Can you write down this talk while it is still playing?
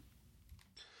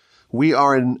We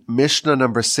are in Mishnah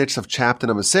number 6 of chapter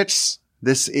number 6.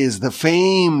 This is the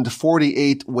famed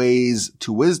 48 ways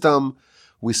to wisdom.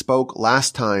 We spoke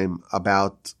last time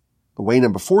about way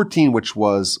number 14, which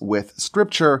was with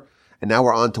scripture. And now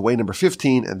we're on to way number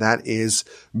 15, and that is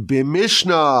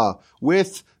Mishnah,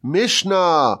 with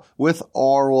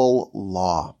oral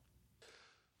law.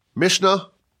 Mishnah,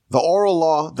 the oral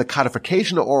law, the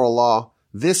codification of oral law,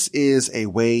 this is a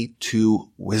way to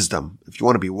wisdom. If you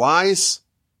want to be wise,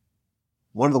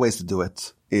 one of the ways to do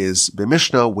it is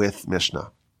Mishnah with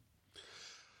Mishnah.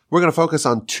 We're going to focus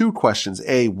on two questions.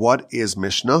 A, what is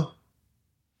Mishnah?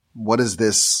 What is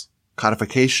this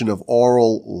codification of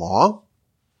oral law?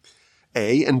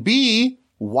 A, and B,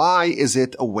 why is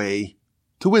it a way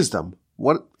to wisdom?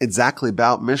 What exactly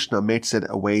about Mishnah makes it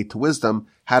a way to wisdom?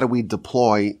 How do we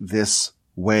deploy this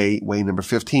way number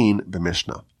 15,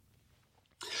 Mishnah?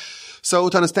 So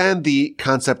to understand the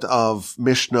concept of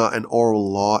Mishnah and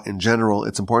oral law in general,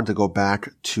 it's important to go back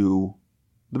to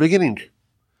the beginning.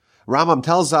 Rambam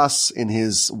tells us in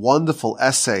his wonderful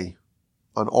essay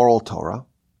on oral Torah,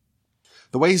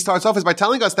 the way he starts off is by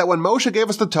telling us that when Moshe gave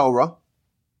us the Torah,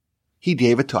 he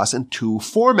gave it to us in two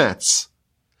formats.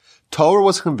 Torah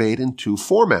was conveyed in two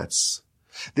formats.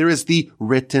 There is the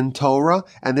written Torah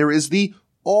and there is the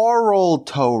oral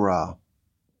Torah.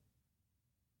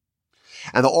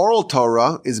 And the oral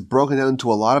Torah is broken down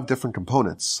into a lot of different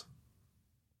components.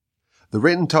 The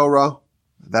written Torah,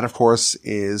 that of course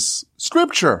is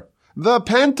scripture, the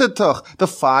Pentateuch, the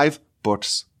 5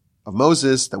 books of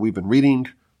Moses that we've been reading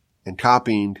and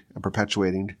copying and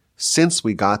perpetuating since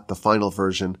we got the final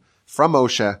version from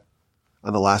Moshe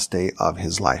on the last day of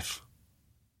his life.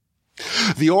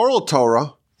 The oral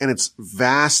Torah and its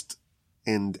vast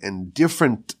and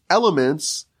different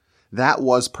elements, that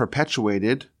was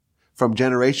perpetuated from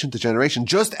generation to generation.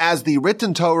 Just as the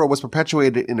written Torah was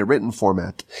perpetuated in a written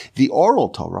format, the oral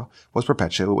Torah was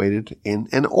perpetuated in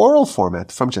an oral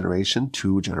format from generation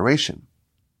to generation.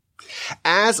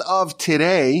 As of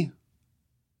today,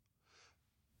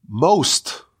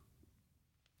 most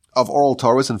of oral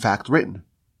Torah is in fact written.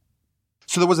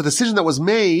 So there was a decision that was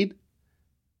made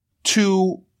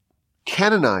to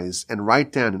canonize and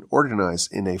write down and organize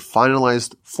in a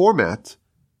finalized format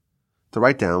to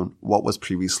write down what was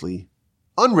previously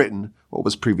unwritten, what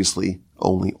was previously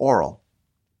only oral.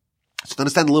 So to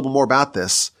understand a little bit more about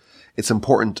this, it's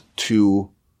important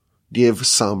to give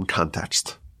some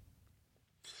context.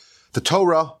 The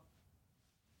Torah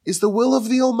is the will of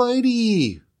the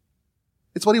Almighty.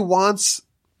 It's what He wants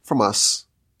from us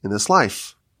in this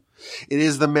life. It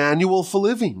is the manual for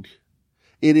living.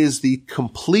 It is the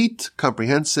complete,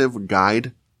 comprehensive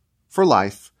guide for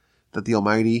life that the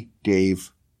Almighty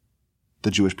gave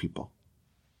the Jewish people.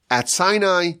 At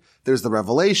Sinai, there's the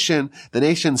revelation. The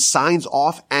nation signs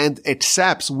off and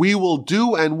accepts. We will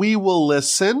do and we will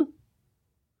listen.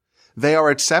 They are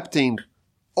accepting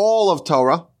all of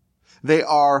Torah. They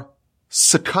are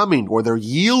succumbing or they're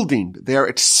yielding. They are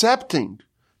accepting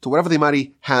to whatever the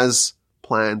Almighty has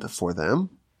planned for them.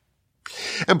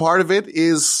 And part of it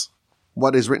is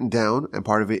what is written down, and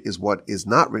part of it is what is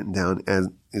not written down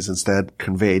and is instead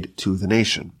conveyed to the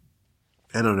nation.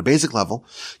 And on a basic level,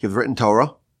 you have the written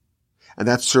Torah, and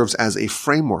that serves as a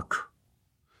framework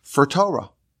for Torah.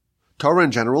 Torah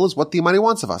in general is what the Almighty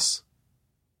wants of us.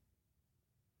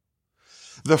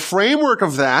 The framework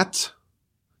of that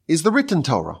is the written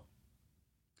Torah.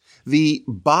 The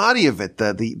body of it,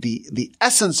 the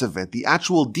essence of it, the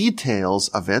actual details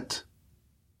of it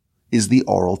is the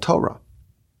oral Torah.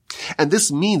 And this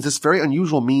very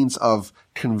unusual means of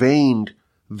conveying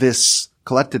this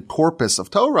collected corpus of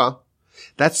Torah,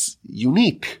 that's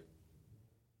unique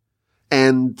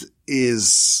and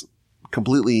is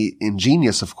completely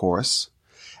ingenious, of course.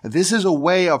 This is a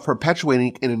way of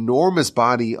perpetuating an enormous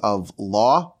body of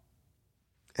law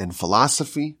and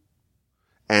philosophy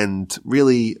and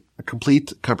really a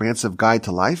complete comprehensive guide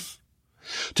to life.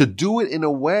 To do it in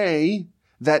a way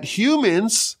that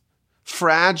humans,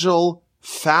 fragile,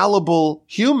 fallible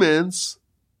humans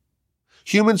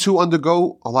who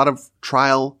undergo a lot of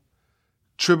trial,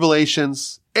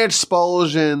 tribulations,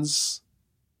 expulsions,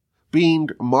 being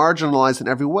marginalized in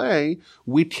every way,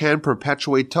 we can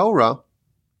perpetuate Torah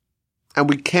and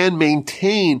we can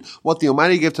maintain what the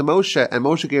Almighty gave to Moshe and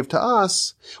Moshe gave to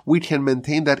us. We can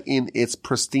maintain that in its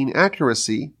pristine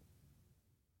accuracy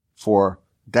for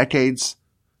decades,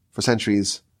 for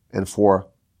centuries, and for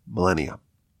millennia.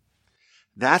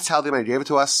 That's how the Almighty gave it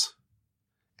to us,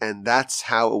 and that's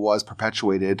how it was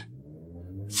perpetuated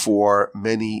for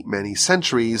many, many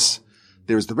centuries.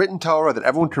 There's the written Torah that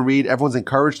everyone can read, everyone's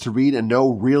encouraged to read and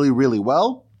know really, really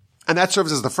well. And that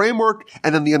serves as the framework,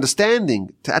 and then the understanding,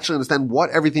 to actually understand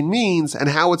what everything means and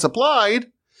how it's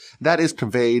applied, that is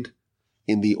conveyed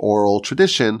in the oral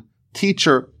tradition,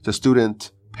 teacher to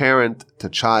student, parent to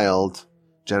child,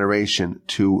 generation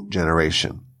to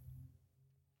generation.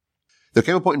 There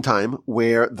came a point in time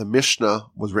where the Mishnah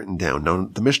was written down. Now,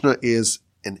 the Mishnah is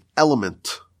an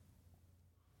element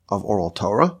of oral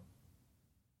Torah.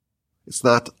 It's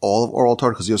not all of oral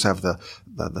Torah, because you also have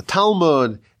the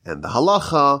Talmud and the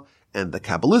Halacha and the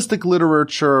Kabbalistic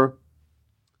literature.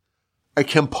 A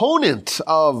component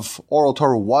of oral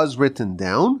Torah was written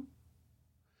down.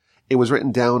 It was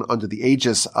written down under the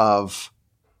aegis of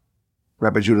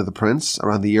Rabbi Judah the Prince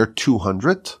around the year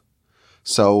 200.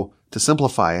 So, to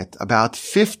simplify it, about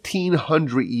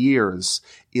 1,500 years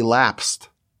elapsed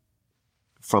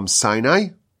from Sinai,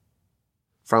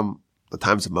 from the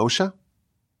times of Moshe,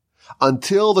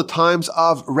 until the times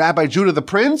of Rabbi Judah the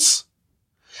Prince.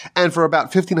 And for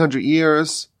about 1,500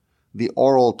 years, the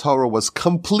oral Torah was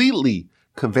completely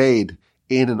conveyed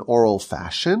in an oral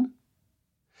fashion.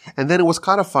 And then it was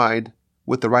codified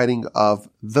with the writing of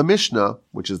the Mishnah,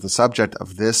 which is the subject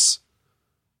of this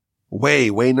way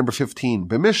number 15,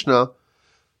 Mishnah.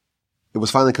 It was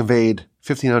finally conveyed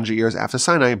 1,500 years after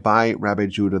Sinai by Rabbi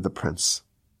Judah the Prince.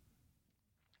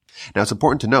 Now, it's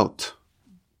important to note,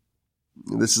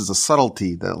 this is a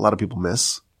subtlety that a lot of people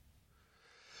miss.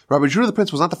 Rabbi Judah the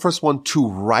Prince was not the first one to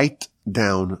write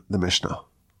down the Mishnah.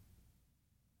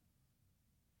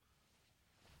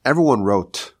 Everyone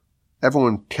wrote.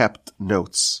 Everyone kept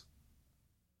notes.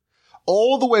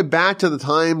 All the way back to the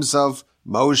times of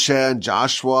Moshe and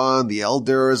Joshua and the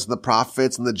elders and the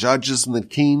prophets and the judges and the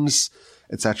kings,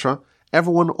 etc.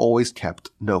 Everyone always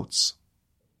kept notes.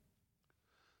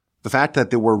 The fact that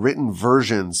there were written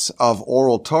versions of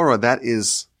oral Torah, that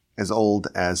is as old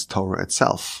as Torah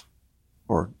itself,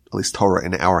 or at least Torah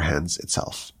in our hands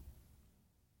itself.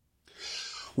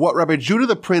 What Rabbi Judah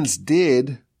the Prince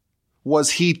did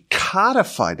was he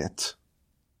codified it.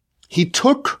 He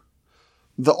took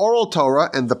the oral Torah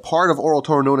and the part of oral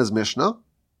Torah known as Mishnah,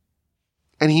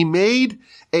 and he made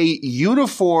a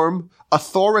uniform,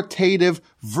 authoritative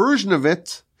version of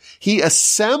it. He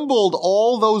assembled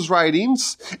all those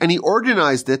writings and he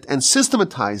organized it and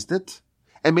systematized it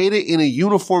and made it in a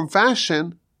uniform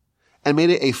fashion and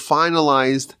made it a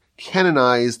finalized,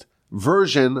 canonized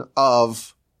version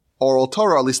of oral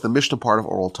Torah, at least the Mishnah part of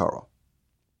oral Torah.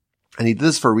 And he did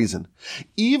this for a reason.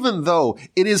 Even though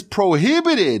it is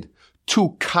prohibited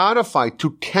to codify,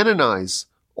 to canonize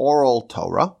oral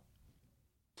Torah,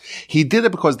 he did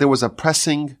it because there was a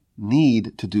pressing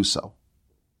need to do so.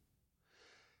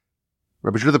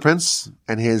 Rabbi Judah the Prince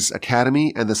and his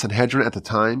academy and the Sanhedrin at the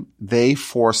time, they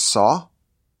foresaw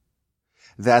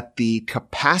that the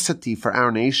capacity for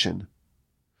our nation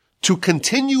to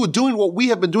continue doing what we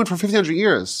have been doing for 1,500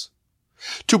 years,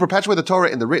 to perpetuate the Torah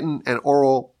in the written and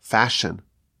oral fashion,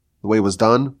 the way it was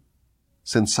done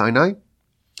since Sinai,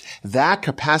 that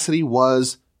capacity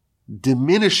was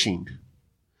diminishing.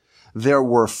 There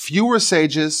were fewer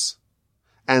sages,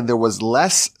 and there was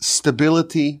less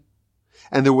stability,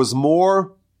 and there was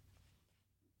more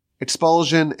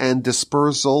expulsion and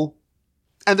dispersal,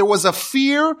 and there was a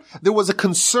fear, there was a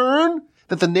concern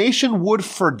that the nation would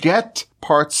forget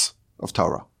parts of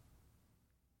Torah.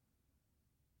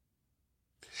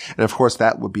 And of course,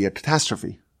 that would be a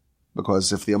catastrophe,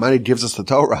 because if the Almighty gives us the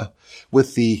Torah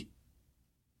with the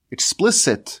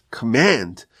explicit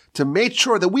command to make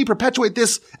sure that we perpetuate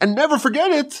this and never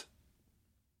forget it,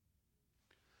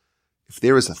 if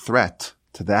there is a threat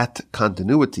to that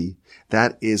continuity,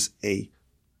 that is a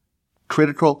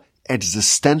critical,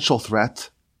 existential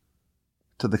threat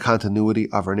to the continuity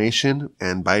of our nation,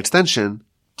 and by extension,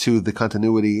 to the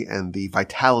continuity and the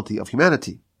vitality of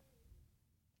humanity.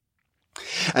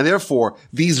 And therefore,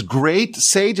 these great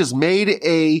sages made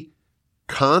a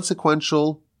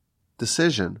consequential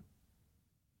decision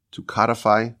to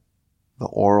codify the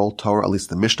oral Torah, at least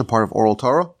the Mishnah part of oral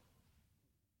Torah,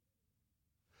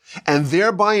 and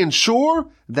thereby ensure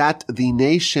that the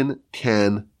nation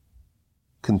can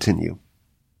continue.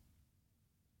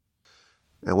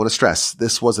 I want to stress,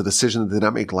 this was a decision that they did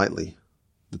not make lightly.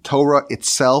 The Torah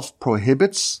itself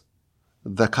prohibits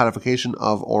the codification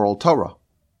of oral Torah.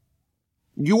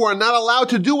 You are not allowed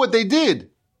to do what they did.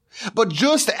 But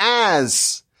just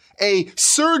as a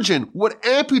surgeon would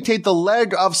amputate the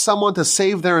leg of someone to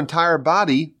save their entire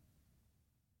body,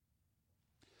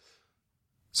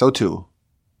 so too,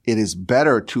 it is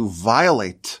better to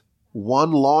violate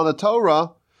one law in the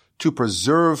Torah to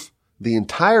preserve the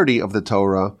entirety of the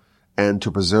Torah and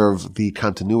to preserve the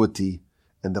continuity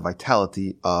and the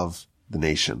vitality of the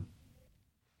nation.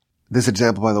 This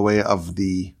example, by the way, of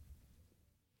the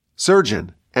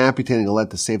surgeon amputating a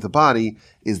leg to save the body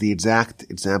is the exact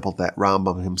example that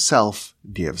Rambam himself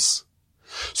gives.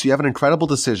 So you have an incredible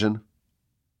decision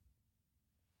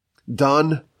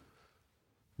done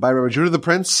by Rabbi Judah the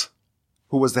Prince,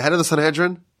 who was the head of the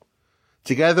Sanhedrin,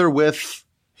 together with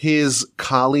his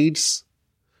colleagues,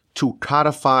 to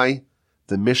codify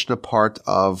the Mishnah part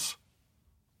of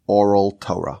oral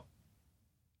Torah.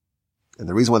 And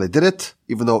the reason why they did it,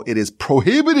 even though it is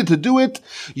prohibited to do it,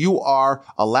 you are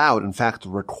allowed, in fact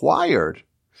required,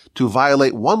 to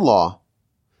violate one law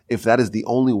if that is the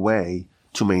only way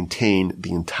to maintain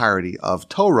the entirety of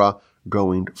Torah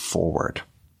going forward.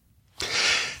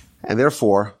 And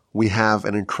therefore, we have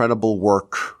an incredible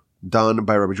work done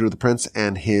by Rabbi Judah the Prince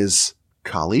and his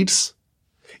colleagues.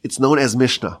 It's known as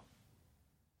Mishnah.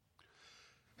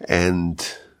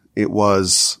 And it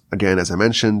was, again, as I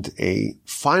mentioned, a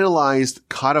finalized,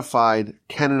 codified,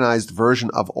 canonized version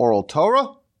of oral Torah.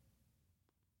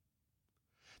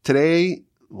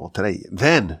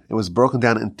 Then it was broken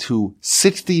down into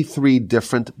 63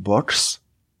 different books,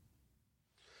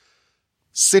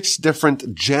 6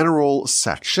 different general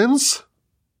sections.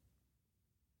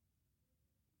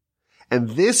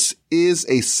 And this is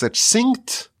a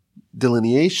succinct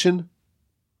delineation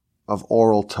of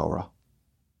oral Torah.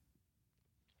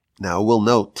 Now, we'll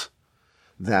note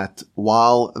that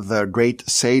while the great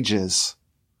sages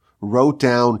wrote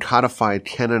down, codified,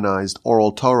 canonized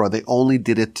oral Torah, they only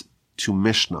did it to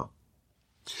Mishnah.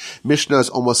 Mishnah is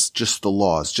almost just the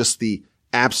laws, just the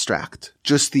abstract,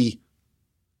 just the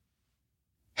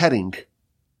heading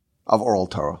of oral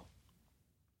Torah.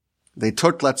 They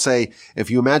took, let's say,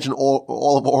 if you imagine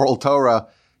all of oral Torah,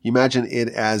 you imagine it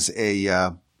as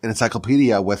an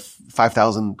encyclopedia with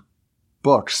 5,000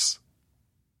 books.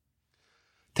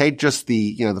 Take just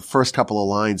the first couple of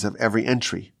lines of every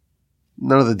entry.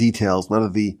 None of the details, none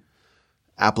of the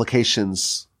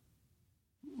applications.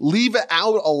 Leave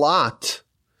out a lot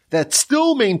that's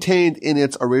still maintained in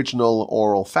its original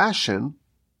oral fashion.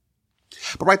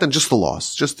 But write down just the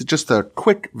laws, just a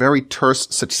quick, very terse,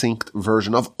 succinct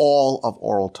version of all of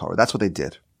oral Torah. That's what they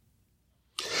did.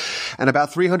 And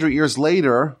about 300 years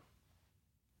later,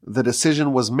 the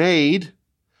decision was made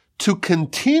to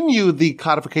continue the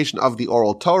codification of the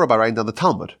oral Torah by writing down the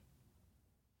Talmud.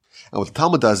 And what the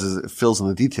Talmud does is it fills in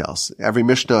the details. Every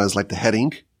Mishnah is like the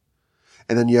heading,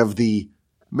 and then you have the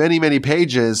many, many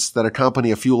pages that accompany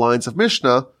a few lines of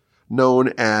Mishnah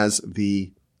known as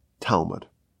the Talmud.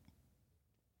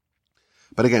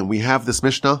 But again, we have this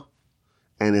Mishnah,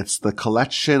 and it's the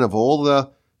collection of all the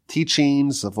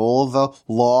teachings, of all the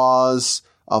laws,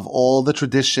 of all the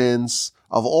traditions,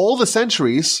 of all the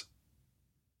centuries,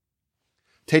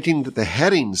 taking the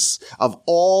headings of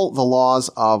all the laws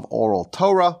of oral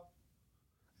Torah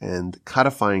and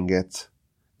codifying it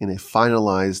in a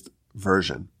finalized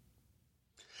version.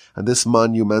 And this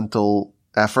monumental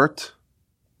effort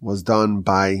was done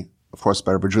by, of course,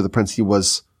 by Rabbi Judah the Prince. He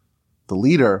was the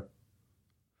leader,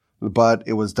 but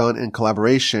it was done in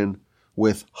collaboration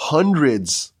with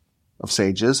hundreds of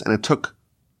sages, and it took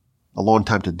a long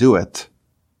time to do it.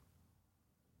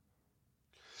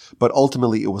 But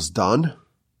ultimately it was done.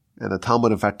 And the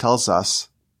Talmud, in fact, tells us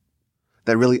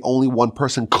that really only one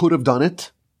person could have done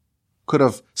it, could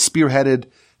have spearheaded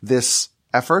this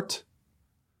effort.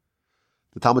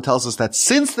 The Talmud tells us that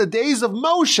since the days of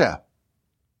Moshe,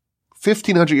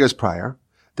 1,500 years prior,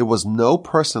 there was no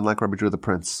person like Rabbi Judah the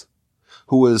Prince,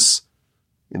 who was,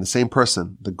 in the same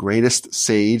person, the greatest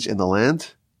sage in the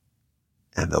land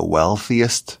and the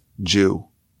wealthiest Jew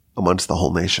amongst the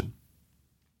whole nation.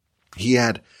 He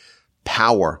had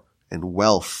power and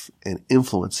wealth and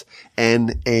influence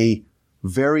and a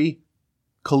very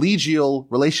collegial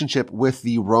relationship with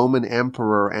the Roman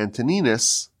Emperor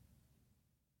Antoninus.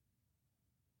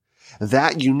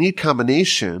 That unique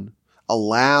combination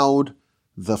allowed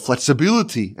the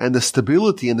flexibility and the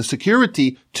stability and the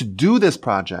security to do this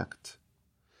project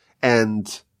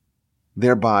and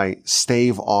thereby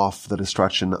stave off the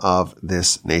destruction of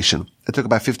this nation. It took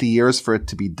about 50 years for it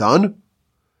to be done.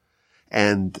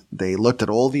 And they looked at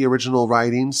all the original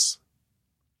writings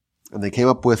and they came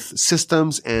up with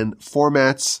systems and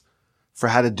formats for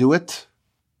how to do it.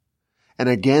 And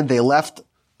again, they left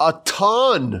a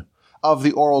ton of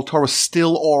the oral Torah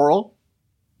still oral.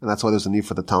 And that's why there's a need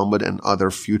for the Talmud and other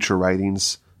future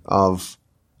writings of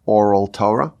oral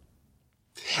Torah.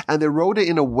 And they wrote it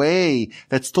in a way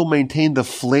that still maintained the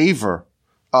flavor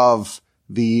of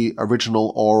the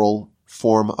original oral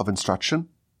form of instruction.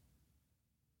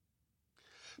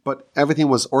 But everything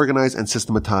was organized and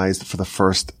systematized for the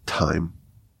first time.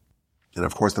 And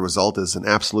of course, the result is an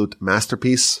absolute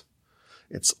masterpiece.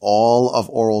 It's all of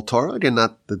oral Torah. Again,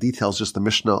 not the details, just the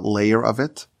Mishnah layer of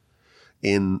it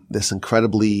in this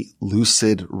incredibly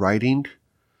lucid writing.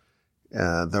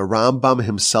 The Rambam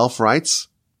himself writes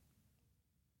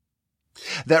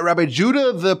that Rabbi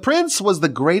Judah the Prince was the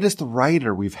greatest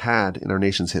writer we've had in our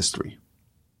nation's history.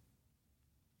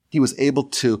 He was able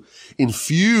to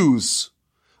infuse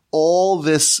all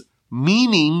this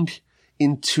meaning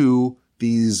into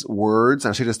these words.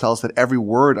 And Sages tell us that every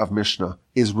word of Mishnah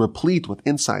is replete with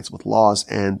insights, with laws,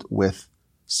 and with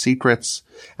secrets.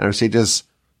 And our sages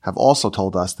have also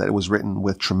told us that it was written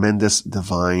with tremendous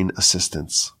divine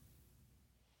assistance.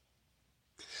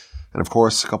 And of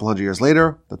course, a couple hundred years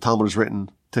later, the Talmud was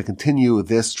written to continue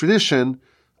this tradition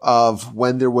of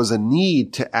when there was a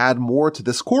need to add more to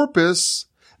this corpus,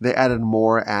 they added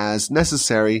more as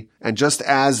necessary. And just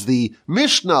as the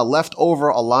Mishnah left over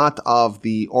a lot of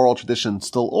the oral tradition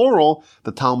still oral,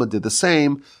 the Talmud did the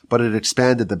same, but it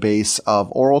expanded the base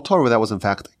of oral Torah that was in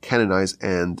fact canonized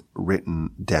and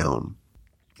written down.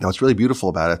 Now, what's really beautiful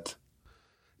about it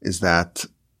is that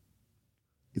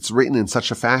it's written in such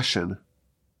a fashion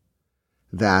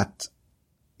that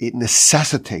it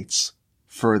necessitates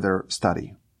further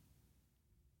study.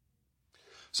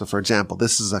 So, for example,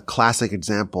 this is a classic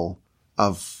example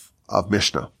of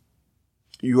Mishnah.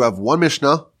 You have one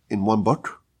Mishnah in one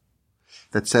book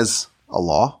that says a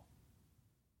law.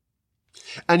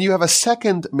 And you have a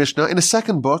second Mishnah in a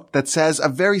second book that says a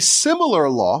very similar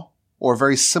law or a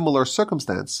very similar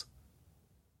circumstance,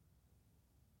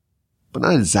 but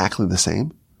not exactly the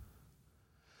same,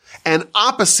 and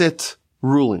opposite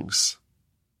rulings.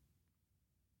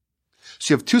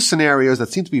 So you have two scenarios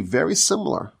that seem to be very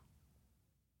similar.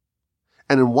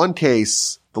 And in one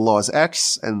case, the law is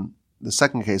X, and the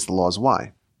second case, the law is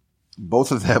Y.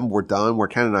 Both of them were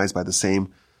canonized by the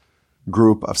same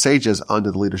group of sages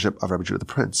under the leadership of Rabbi Judah the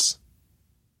Prince.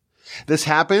 This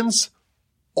happens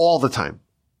all the time.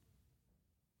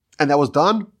 And that was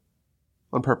done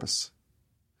on purpose.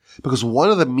 Because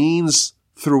one of the means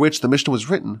through which the Mishnah was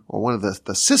written, or one of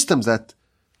the systems that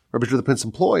Rabbi Judah the Prince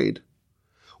employed,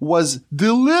 was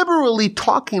deliberately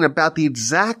talking about the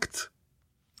exact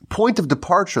point of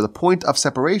departure, the point of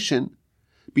separation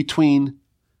between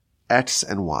X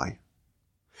and Y.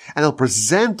 And he'll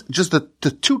present just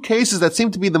the two cases that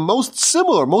seem to be the most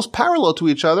similar, most parallel to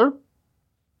each other,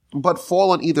 but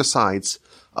fall on either sides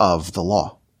of the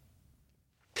law.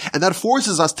 And that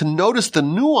forces us to notice the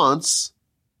nuance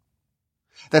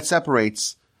that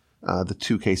separates the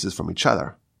two cases from each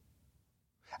other.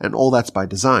 And all that's by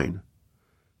design.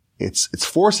 It's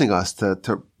forcing us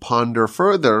to ponder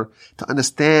further, to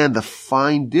understand the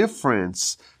fine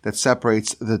difference that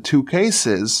separates the two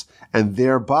cases, and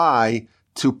thereby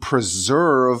to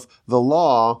preserve the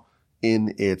law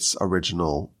in its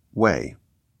original way.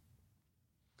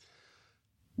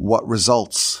 What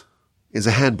results is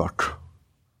a handbook.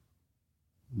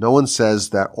 No one says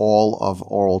that all of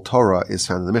oral Torah is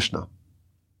found in the Mishnah.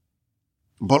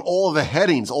 But all the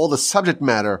headings, all the subject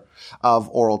matter of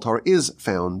oral Torah is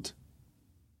found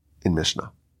in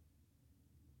Mishnah.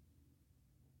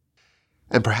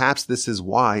 And perhaps this is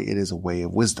why it is a way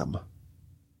of wisdom.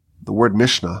 The word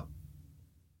Mishnah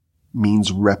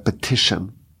means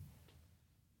repetition.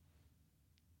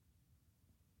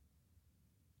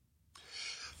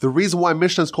 The reason why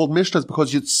Mishnah is called Mishnah is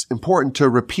because it's important to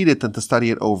repeat it and to study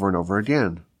it over and over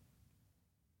again.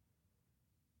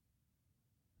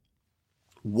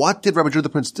 What did Rabbi Judah the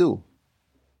Prince do?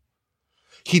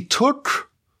 He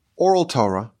took oral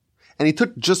Torah and he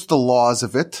took just the laws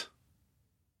of it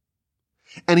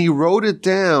and he wrote it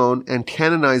down and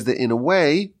canonized it in a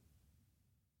way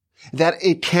that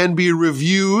it can be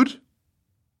reviewed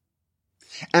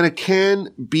and it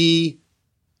can be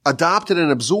adopted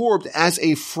and absorbed as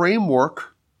a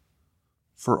framework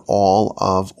for all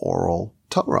of oral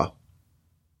Torah.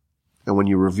 And when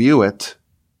you review it,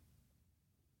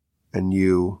 and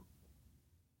you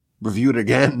review it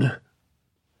again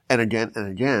and again and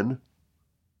again,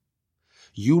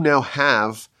 you now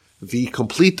have the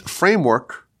complete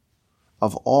framework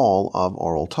of all of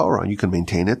oral Torah. You can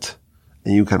maintain it,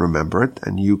 and you can remember it,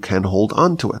 and you can hold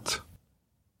on to it.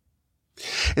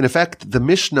 In effect, the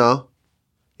Mishnah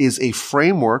is a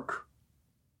framework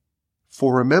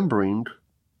for remembering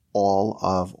all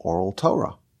of oral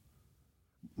Torah.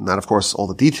 Not, of course, all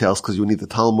the details, because you need the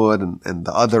Talmud and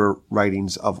the other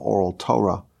writings of oral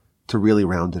Torah to really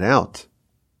round it out.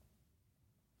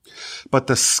 But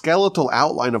the skeletal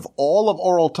outline of all of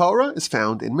oral Torah is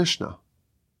found in Mishnah.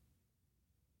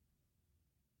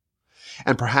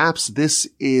 And perhaps this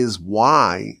is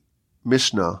why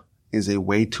Mishnah is a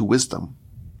way to wisdom.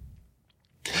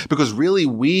 Because really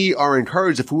we are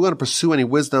encouraged, if we want to pursue any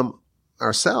wisdom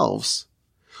ourselves,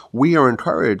 we are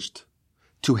encouraged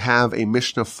to have a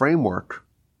Mishnah framework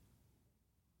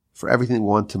for everything we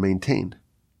want to maintain.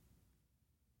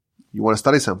 You want to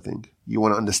study something. You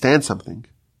want to understand something.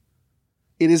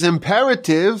 It is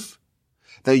imperative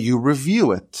that you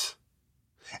review it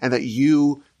and that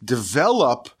you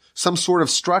develop some sort of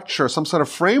structure, some sort of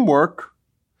framework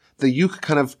that you can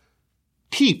kind of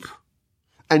keep.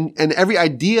 And every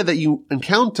idea that you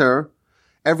encounter,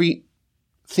 every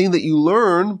thing that you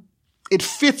learn, it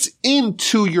fits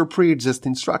into your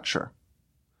pre-existing structure.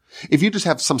 If you just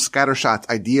have some scattershot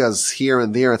ideas here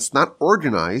and there, it's not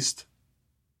organized,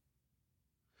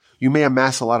 you may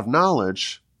amass a lot of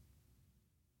knowledge,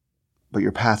 but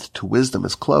your path to wisdom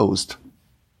is closed.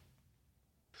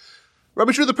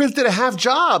 Rabbi Shmuel the Prince did a half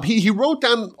job. He wrote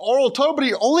down oral Torah, but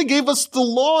he only gave us the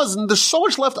laws, and there's so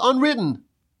much left unwritten.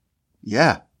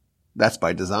 Yeah, that's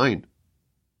by design.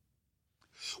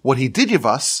 What he did give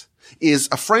us is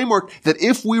a framework that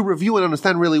if we review and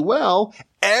understand really well,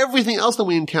 everything else that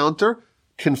we encounter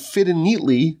can fit in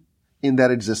neatly in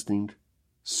that existing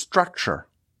structure.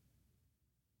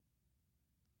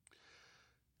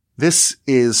 This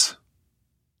is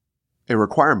a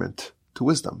requirement to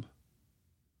wisdom,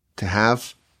 to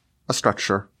have a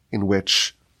structure in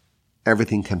which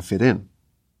everything can fit in.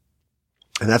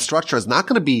 And that structure is not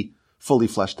going to be fully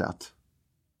fleshed out,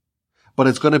 but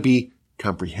it's going to be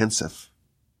comprehensive.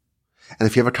 And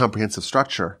if you have a comprehensive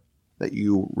structure that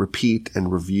you repeat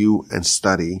and review and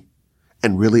study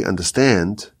and really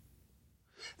understand,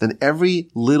 then every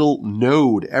little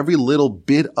node, every little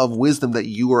bit of wisdom that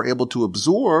you are able to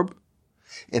absorb,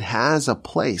 it has a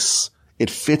place.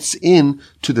 It fits in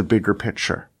to the bigger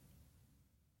picture.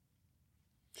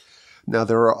 Now,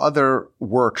 there are other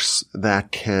works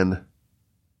that can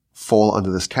fall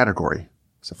under this category.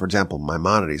 So, for example,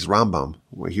 Maimonides, Rambam,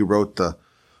 where he wrote the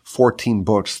 14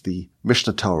 books, the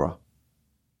Mishnah Torah.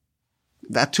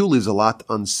 That too leaves a lot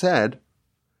unsaid,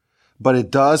 but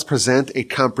it does present a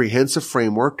comprehensive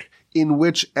framework in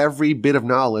which every bit of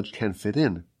knowledge can fit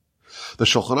in. The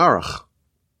Shulchan Aruch,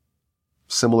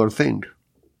 similar thing.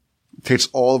 It takes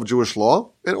all of Jewish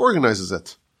law and organizes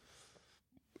it.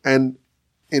 And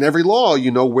in every law, you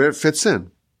know where it fits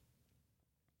in.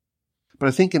 But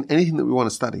I think in anything that we want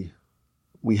to study,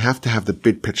 we have to have the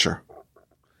big picture.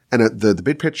 And the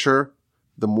big picture,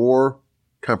 the more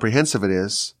comprehensive it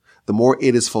is, the more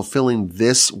it is fulfilling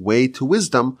this way to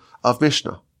wisdom of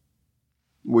Mishnah,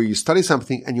 where you study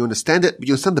something and you understand it, but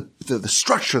you understand the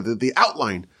structure, the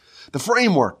outline, the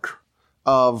framework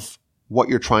of what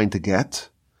you're trying to get.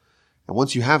 And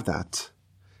once you have that,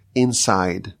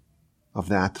 inside of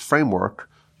that framework,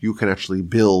 you can actually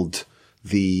build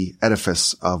the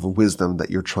edifice of wisdom that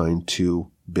you're trying to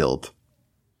build.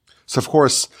 So, of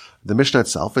course, the Mishnah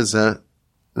itself is an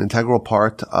integral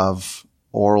part of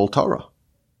oral Torah.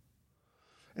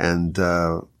 And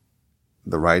the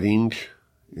writing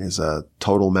is a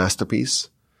total masterpiece.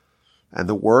 And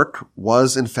the work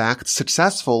was, in fact,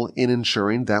 successful in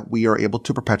ensuring that we are able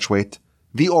to perpetuate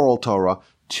the oral Torah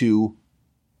to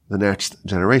the next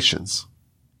generations.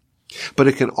 But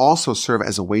it can also serve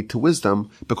as a way to wisdom,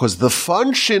 because the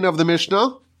function of the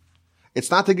Mishnah,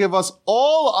 it's not to give us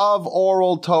all of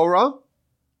oral Torah,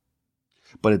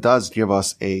 but it does give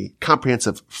us a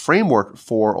comprehensive framework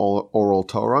for oral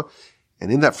Torah.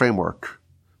 And in that framework,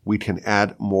 we can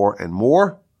add more and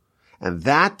more. And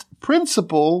that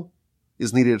principle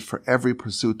is needed for every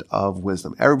pursuit of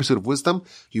wisdom. Every pursuit of wisdom,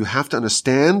 you have to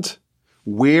understand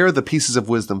where the pieces of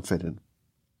wisdom fit in.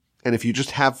 And if you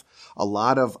just have a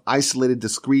lot of isolated,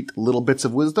 discrete little bits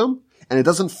of wisdom, and it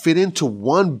doesn't fit into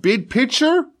one big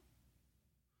picture,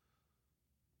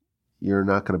 you're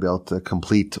not going to be able to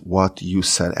complete what you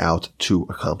set out to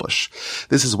accomplish.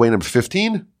 This is way number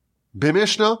 15,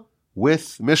 B'Mishnah,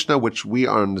 with Mishnah, which we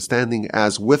are understanding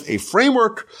as with a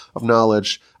framework of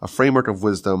knowledge, a framework of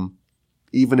wisdom.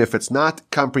 Even if it's not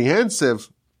comprehensive,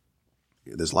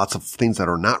 there's lots of things that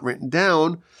are not written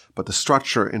down, but the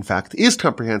structure, in fact, is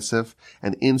comprehensive.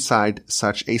 And inside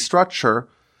such a structure,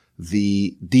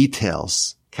 the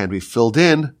details can be filled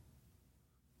in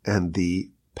and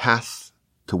the path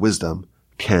to wisdom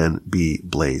can be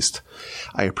blazed.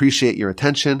 I appreciate your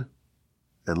attention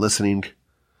and listening.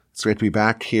 It's great to be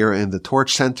back here in the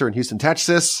Torch Center in Houston,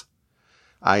 Texas.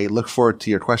 I look forward to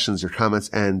your questions, your comments,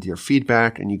 and your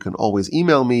feedback. And you can always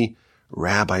email me,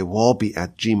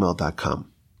 rabbiwalby@gmail.com.